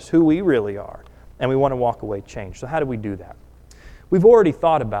reflects to us who we really are, and we want to walk away changed. So how do we do that? We've already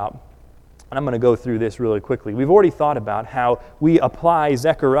thought about, and I'm going to go through this really quickly, we've already thought about how we apply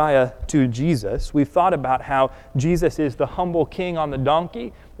Zechariah to Jesus. We've thought about how Jesus is the humble king on the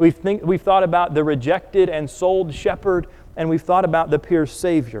donkey. We've thought about the rejected and sold shepherd, and we've thought about the pierced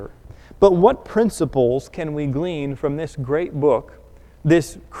Savior. But what principles can we glean from this great book,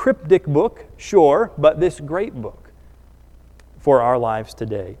 this cryptic book, sure, but this great book for our lives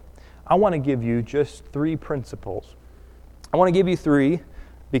today? I want to give you just 3 principles. I want to give you 3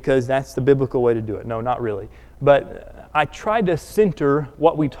 because that's the biblical way to do it. No, not really. But I tried to center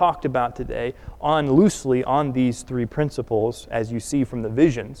what we talked about today loosely on these 3 principles, as you see from the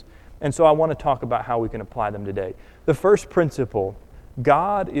visions. And so I want to talk about how we can apply them today. The first principle,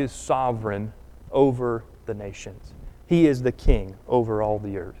 God is sovereign over the nations. He is the king over all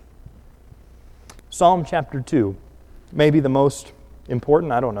the earth. Psalm chapter 2, maybe the most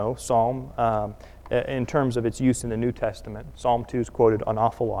important, psalm in terms of its use in the New Testament. Psalm 2 is quoted an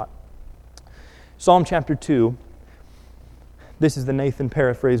awful lot. Psalm chapter 2, this is the Nathan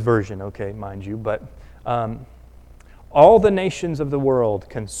paraphrase version, okay, mind you, but all the nations of the world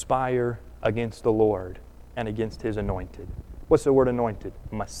conspire against the Lord and against His anointed. What's the word anointed?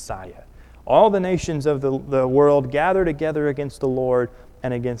 Messiah. All the nations of the world gather together against the Lord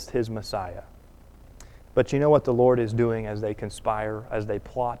and against His Messiah. But you know what the Lord is doing as they conspire, as they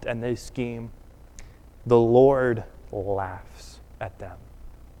plot and they scheme? The Lord laughs at them.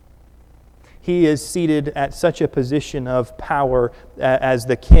 He is seated at such a position of power as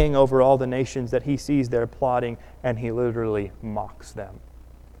the king over all the nations that He sees their plotting and He literally mocks them,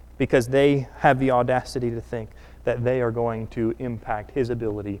 because they have the audacity to think that they are going to impact His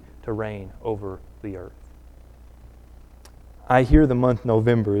ability to reign over the earth. I hear the month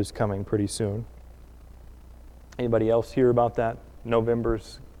November is coming pretty soon. Anybody else hear about that?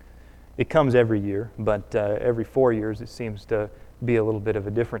 It comes every year, but every 4 years it seems to be a little bit of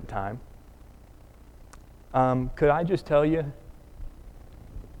a different time. Could I just tell you,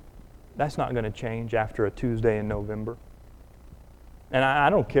 that's not going to change after a Tuesday in November. And I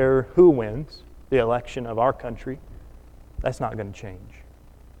don't care who wins the election of our country. That's not going to change.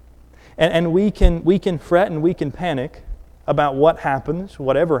 And we can fret and we can panic about what happens,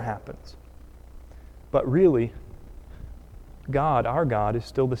 whatever happens. But really, God, our God, is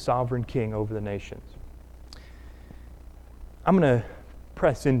still the sovereign king over the nations. I'm going to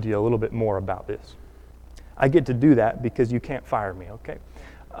press into you a little bit more about this. I get to do that because you can't fire me, okay?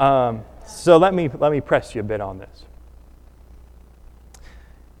 So let me press you a bit on this.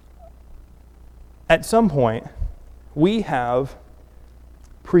 At some point, we have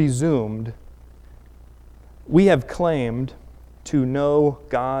claimed to know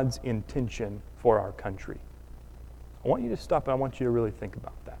God's intention for our country. I want you to stop and I want you to really think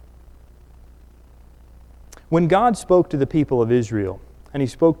about that. When God spoke to the people of Israel and He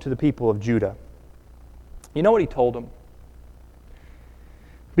spoke to the people of Judah, you know what He told them?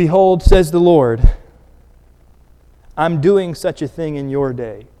 Behold, says the Lord, I'm doing such a thing in your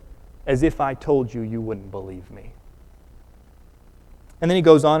day, as if I told you, you wouldn't believe me. And then he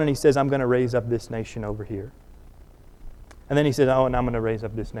goes on and he says, I'm going to raise up this nation over here. And then he says, oh, and I'm going to raise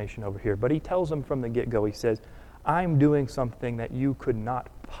up this nation over here. But he tells them from the get-go, he says, I'm doing something that you could not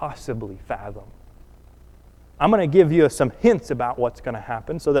possibly fathom. I'm going to give you some hints about what's going to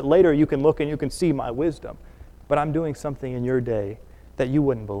happen so that later you can look and you can see my wisdom. But I'm doing something in your day that you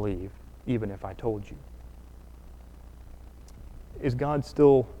wouldn't believe, even if I told you. Is God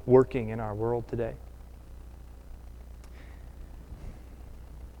still working in our world today?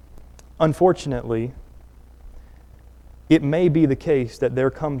 Unfortunately, it may be the case that there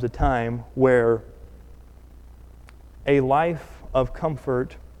comes a time where a life of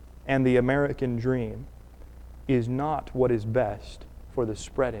comfort and the American dream is not what is best for the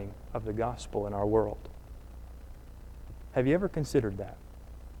spreading of the gospel in our world. Have you ever considered that?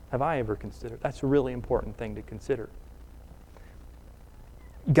 Have I ever considered? That's a really important thing to consider.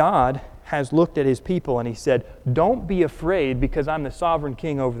 God has looked at His people and He said, don't be afraid because I'm the sovereign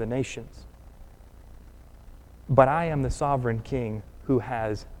king over the nations. But I am the sovereign king who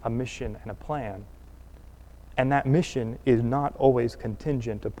has a mission and a plan. And that mission is not always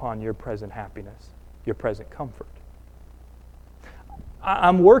contingent upon your present happiness, your present comfort.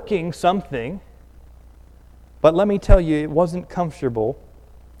 I'm working something, but let me tell you, it wasn't comfortable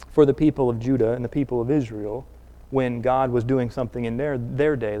for the people of Judah and the people of Israel when God was doing something in their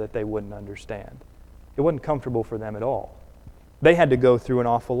day that they wouldn't understand. It wasn't comfortable for them at all. They had to go through an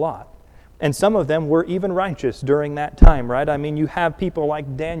awful lot. And some of them were even righteous during that time, right? I mean, you have people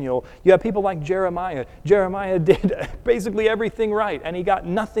like Daniel. You have people like Jeremiah. Jeremiah did basically everything right, and he got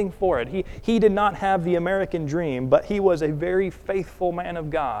nothing for it. He did not have the American dream, but he was a very faithful man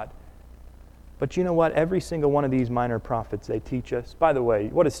of God. But you know what? Every single one of these minor prophets, they teach us. By the way,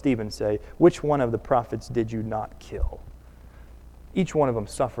 what does Stephen say? Which one of the prophets did you not kill? Each one of them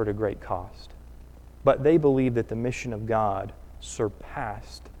suffered a great cost. But they believed that the mission of God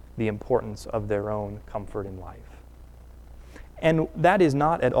surpassed the importance of their own comfort in life. And that is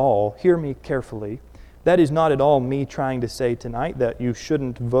not at all, hear me carefully, that is not at all me trying to say tonight that you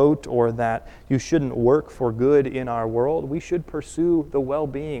shouldn't vote or that you shouldn't work for good in our world. We should pursue the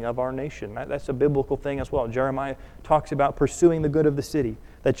well-being of our nation. That's a biblical thing as well. Jeremiah talks about pursuing the good of the city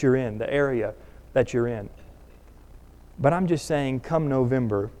that you're in, the area that you're in. But I'm just saying, come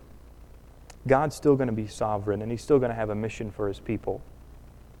November, God's still going to be sovereign and He's still going to have a mission for His people.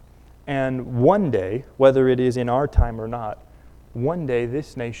 And one day, whether it is in our time or not, one day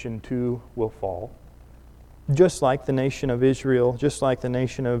this nation too will fall. Just like the nation of Israel, just like the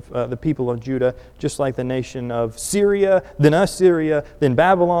nation of the people of Judah, just like the nation of Syria, then Assyria, then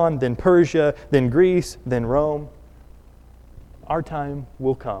Babylon, then Persia, then Greece, then Rome. Our time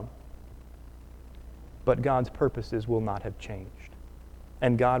will come. But God's purposes will not have changed.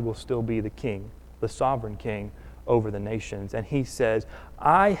 And God will still be the king, the sovereign king over the nations. And He says,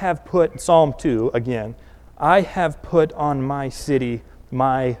 I have put, Psalm 2 again, I have put on my city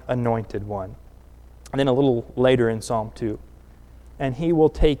my anointed one. And then a little later in Psalm 2, and He will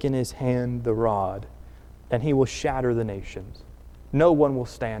take in His hand the rod, and He will shatter the nations. No one will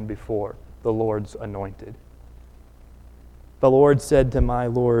stand before the Lord's anointed. The Lord said to my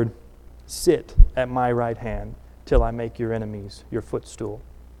Lord, sit at my right hand till I make your enemies your footstool.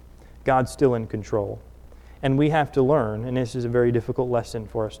 God's still in control. And we have to learn, and this is a very difficult lesson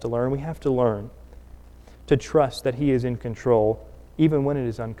for us to learn, we have to learn to trust that He is in control even when it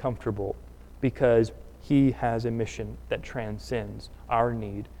is uncomfortable, because He has a mission that transcends our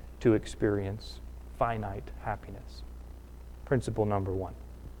need to experience finite happiness. Principle number 1.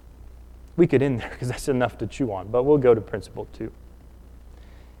 We could end there because that's enough to chew on, but we'll go to principle 2.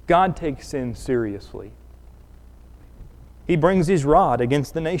 God takes sin seriously. He brings His rod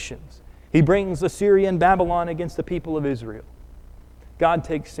against the nations. He brings Assyria and Babylon against the people of Israel. God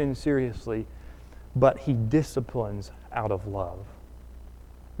takes sin seriously, but He disciplines out of love.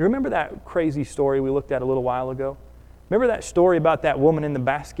 You remember that crazy story we looked at a little while ago? Remember that story about that woman in the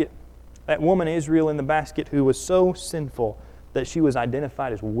basket? That woman Israel in the basket who was so sinful that she was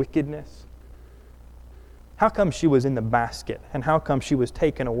identified as wickedness? How come she was in the basket? And how come she was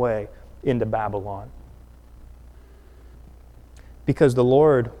taken away into Babylon? Because the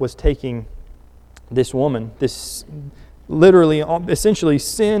Lord was taking this woman, this literally, essentially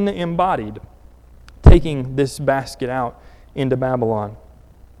sin embodied, taking this basket out into Babylon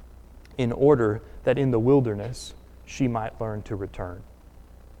in order that in the wilderness she might learn to return.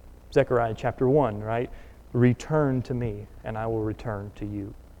 Zechariah chapter 1, right? Return to me and I will return to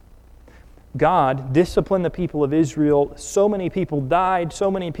you. God disciplined the people of Israel. So many people died, so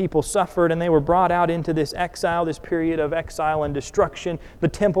many people suffered, and they were brought out into this exile, this period of exile and destruction. The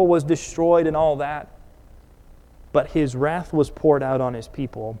temple was destroyed and all that. But His wrath was poured out on His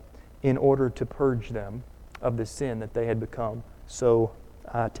people in order to purge them of the sin that they had become so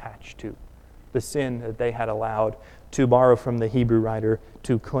attached to. The sin that they had allowed, to borrow from the Hebrew writer,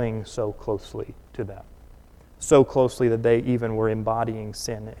 to cling so closely to them. So closely that they even were embodying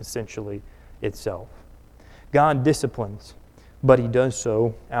sin essentially itself. God disciplines, but He does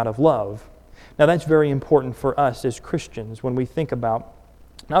so out of love. Now that's very important for us as Christians when we think about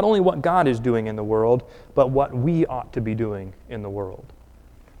not only what God is doing in the world, but what we ought to be doing in the world.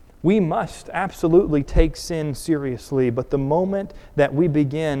 We must absolutely take sin seriously, but the moment that we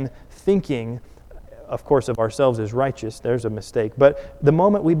begin thinking, of course, of ourselves as righteous, there's a mistake, but the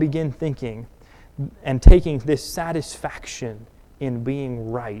moment we begin thinking and taking this satisfaction in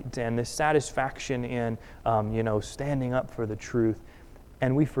being right and this satisfaction in, standing up for the truth,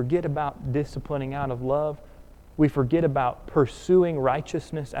 and we forget about disciplining out of love, we forget about pursuing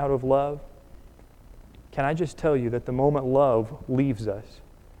righteousness out of love, can I just tell you that the moment love leaves us,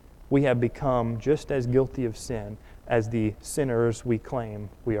 we have become just as guilty of sin as the sinners we claim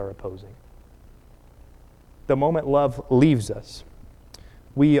we are opposing. The moment love leaves us,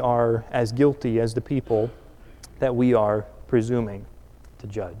 we are as guilty as the people that we are presuming to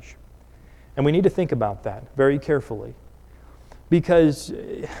judge. And we need to think about that very carefully, because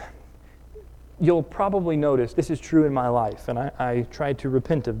you'll probably notice, this is true in my life, and I try to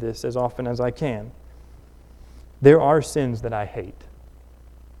repent of this as often as I can. There are sins that I hate,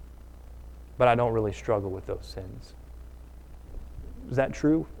 but I don't really struggle with those sins. Is that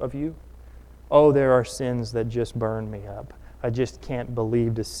true of you? Oh, there are sins that just burn me up. I just can't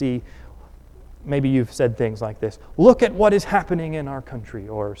believe to see. Maybe you've said things like this, look at what is happening in our country,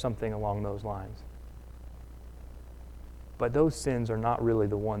 or something along those lines. But those sins are not really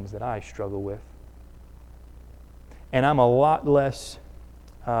the ones that I struggle with. And I'm a lot less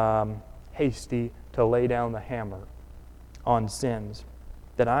hasty to lay down the hammer on sins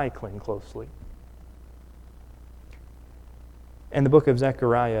that I cling closely. And the book of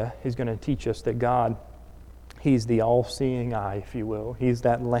Zechariah is going to teach us that God, He's the all-seeing eye, if you will. He's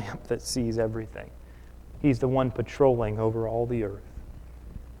that lamp that sees everything. He's the one patrolling over all the earth.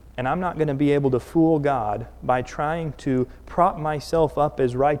 And I'm not going to be able to fool God by trying to prop myself up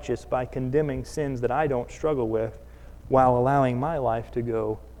as righteous by condemning sins that I don't struggle with while allowing my life to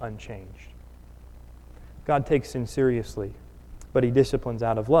go unchanged. God takes sin seriously, but He disciplines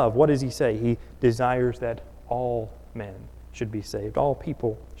out of love. What does He say? He desires that all men should be saved. All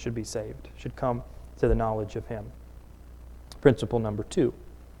people should be saved, should come to the knowledge of Him. Principle number 2.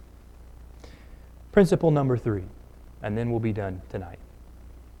 Principle number 3, and then we'll be done tonight.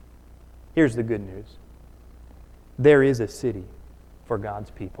 Here's the good news. There is a city for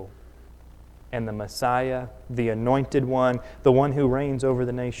God's people. And the Messiah, the anointed one, the one who reigns over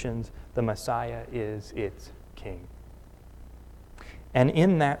the nations, the Messiah is its king. And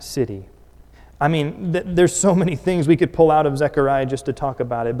in that city, there's so many things we could pull out of Zechariah just to talk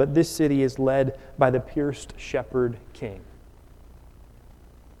about it, but this city is led by the pierced shepherd king.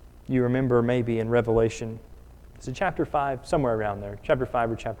 You remember maybe in Revelation, is it chapter 5? Somewhere around there, chapter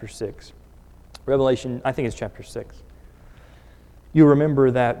 5 or chapter 6. Revelation, I think it's chapter 6. You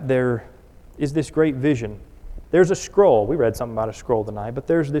remember that there is this great vision. There's a scroll. We read something about a scroll tonight, but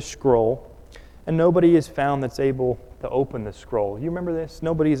there's this scroll, and nobody is found that's able to open the scroll. You remember this?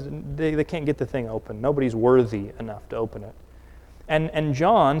 They can't get the thing open. Nobody's worthy enough to open it. And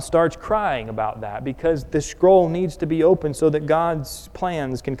John starts crying about that because the scroll needs to be opened so that God's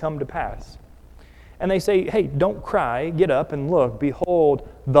plans can come to pass. And they say, hey, don't cry, get up and look. Behold,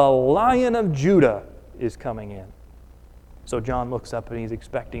 the Lion of Judah is coming in. So John looks up and he's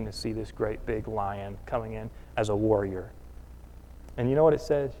expecting to see this great big lion coming in as a warrior. And you know what it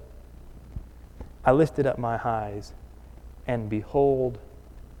says? I lifted up my eyes, and behold,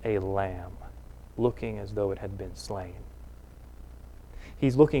 a lamb, looking as though it had been slain.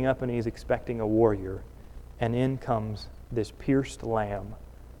 He's looking up and he's expecting a warrior, and in comes this pierced lamb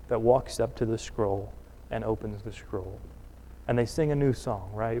that walks up to the scroll and opens the scroll. And they sing a new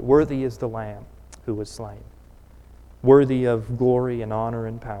song, right? Worthy is the Lamb who was slain. Worthy of glory and honor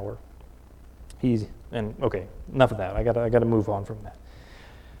and power. Okay, enough of that. I gotta move on from that.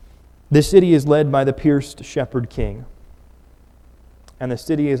 This city is led by the pierced shepherd king. And the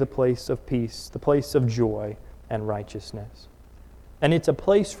city is a place of peace, the place of joy and righteousness. And it's a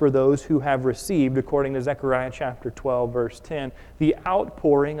place for those who have received, according to Zechariah chapter 12, verse 10, the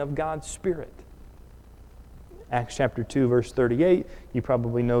outpouring of God's Spirit. Acts chapter 2, verse 38, you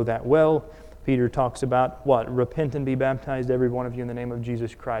probably know that well. Peter talks about what? Repent and be baptized, every one of you, in the name of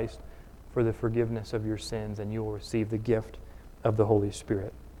Jesus Christ, for the forgiveness of your sins, and you will receive the gift of the Holy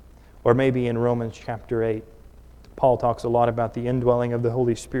Spirit. Or maybe in Romans chapter 8, Paul talks a lot about the indwelling of the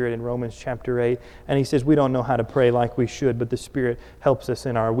Holy Spirit in Romans chapter 8, and he says we don't know how to pray like we should, but the Spirit helps us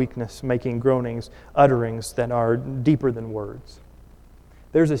in our weakness, making groanings, utterings that are deeper than words.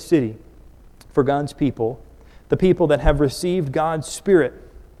 There's a city for God's people, the people that have received God's Spirit,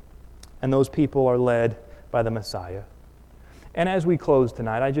 and those people are led by the Messiah. And as we close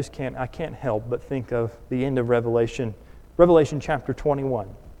tonight, I can't help but think of the end of Revelation chapter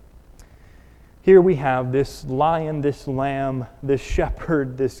 21. Here we have this lion, this lamb, this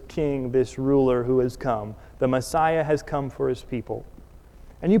shepherd, this king, this ruler who has come. The Messiah has come for his people.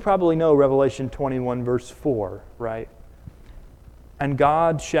 And you probably know Revelation 21 verse 4, right? And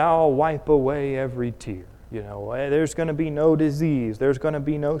God shall wipe away every tear. You know, there's going to be no disease. There's going to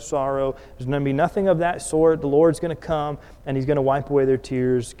be no sorrow. There's going to be nothing of that sort. The Lord's going to come and He's going to wipe away their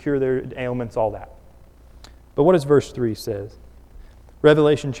tears, cure their ailments, all that. But what does verse 3 says?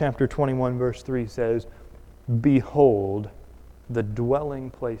 Revelation chapter 21 verse 3 says, "Behold, the dwelling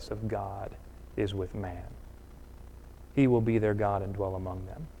place of God is with man. He will be their God and dwell among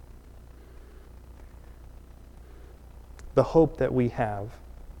them." The hope that we have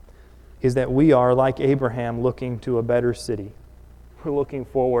is that we are, like Abraham, looking to a better city. We're looking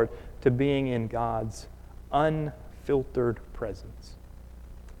forward to being in God's unfiltered presence.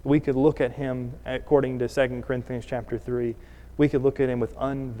 We could look at Him, according to 2 Corinthians chapter 3, we could look at Him with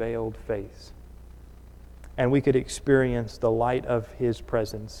unveiled face. And we could experience the light of His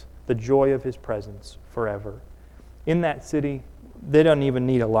presence, the joy of His presence forever. In that city, they don't even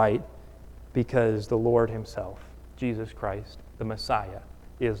need a light because the Lord Himself, Jesus Christ, the Messiah,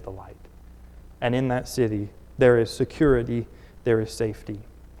 is the light. And in that city, there is security, there is safety,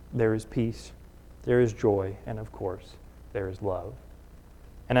 there is peace, there is joy, and of course, there is love.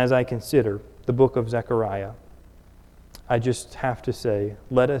 And as I consider the book of Zechariah, I just have to say,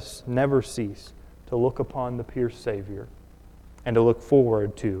 let us never cease to look upon the pierced Savior and to look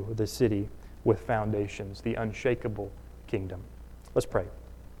forward to the city with foundations, the unshakable kingdom. Let's pray.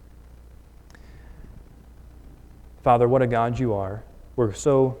 Father, what a God you are. We're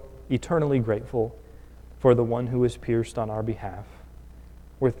so eternally grateful for the one who was pierced on our behalf.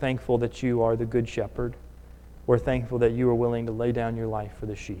 We're thankful that you are the good shepherd. We're thankful that you are willing to lay down your life for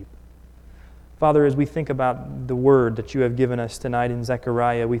the sheep. Father, as we think about the word that you have given us tonight in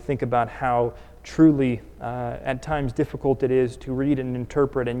Zechariah, we think about how truly at times difficult it is to read and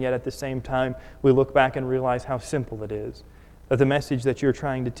interpret, and yet at the same time we look back and realize how simple it is. That the message that you're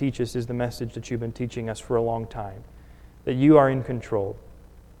trying to teach us is the message that you've been teaching us for a long time. That you are in control.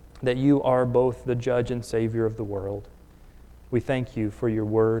 That you are both the judge and Savior of the world. We thank you for your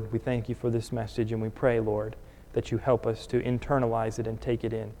word. We thank you for this message, and we pray, Lord, that you help us to internalize it and take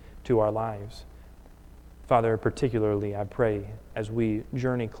it in to our lives. Father, particularly I pray as we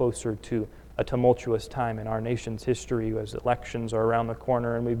journey closer to a tumultuous time in our nation's history as elections are around the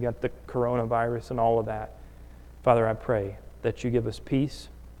corner and we've got the coronavirus and all of that. Father, I pray that you give us peace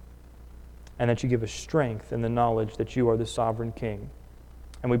and that you give us strength in the knowledge that you are the sovereign King.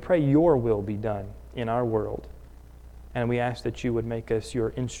 And we pray your will be done in our world. And we ask that you would make us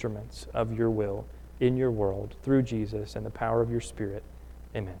your instruments of your will in your world through Jesus and the power of your Spirit.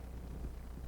 Amen.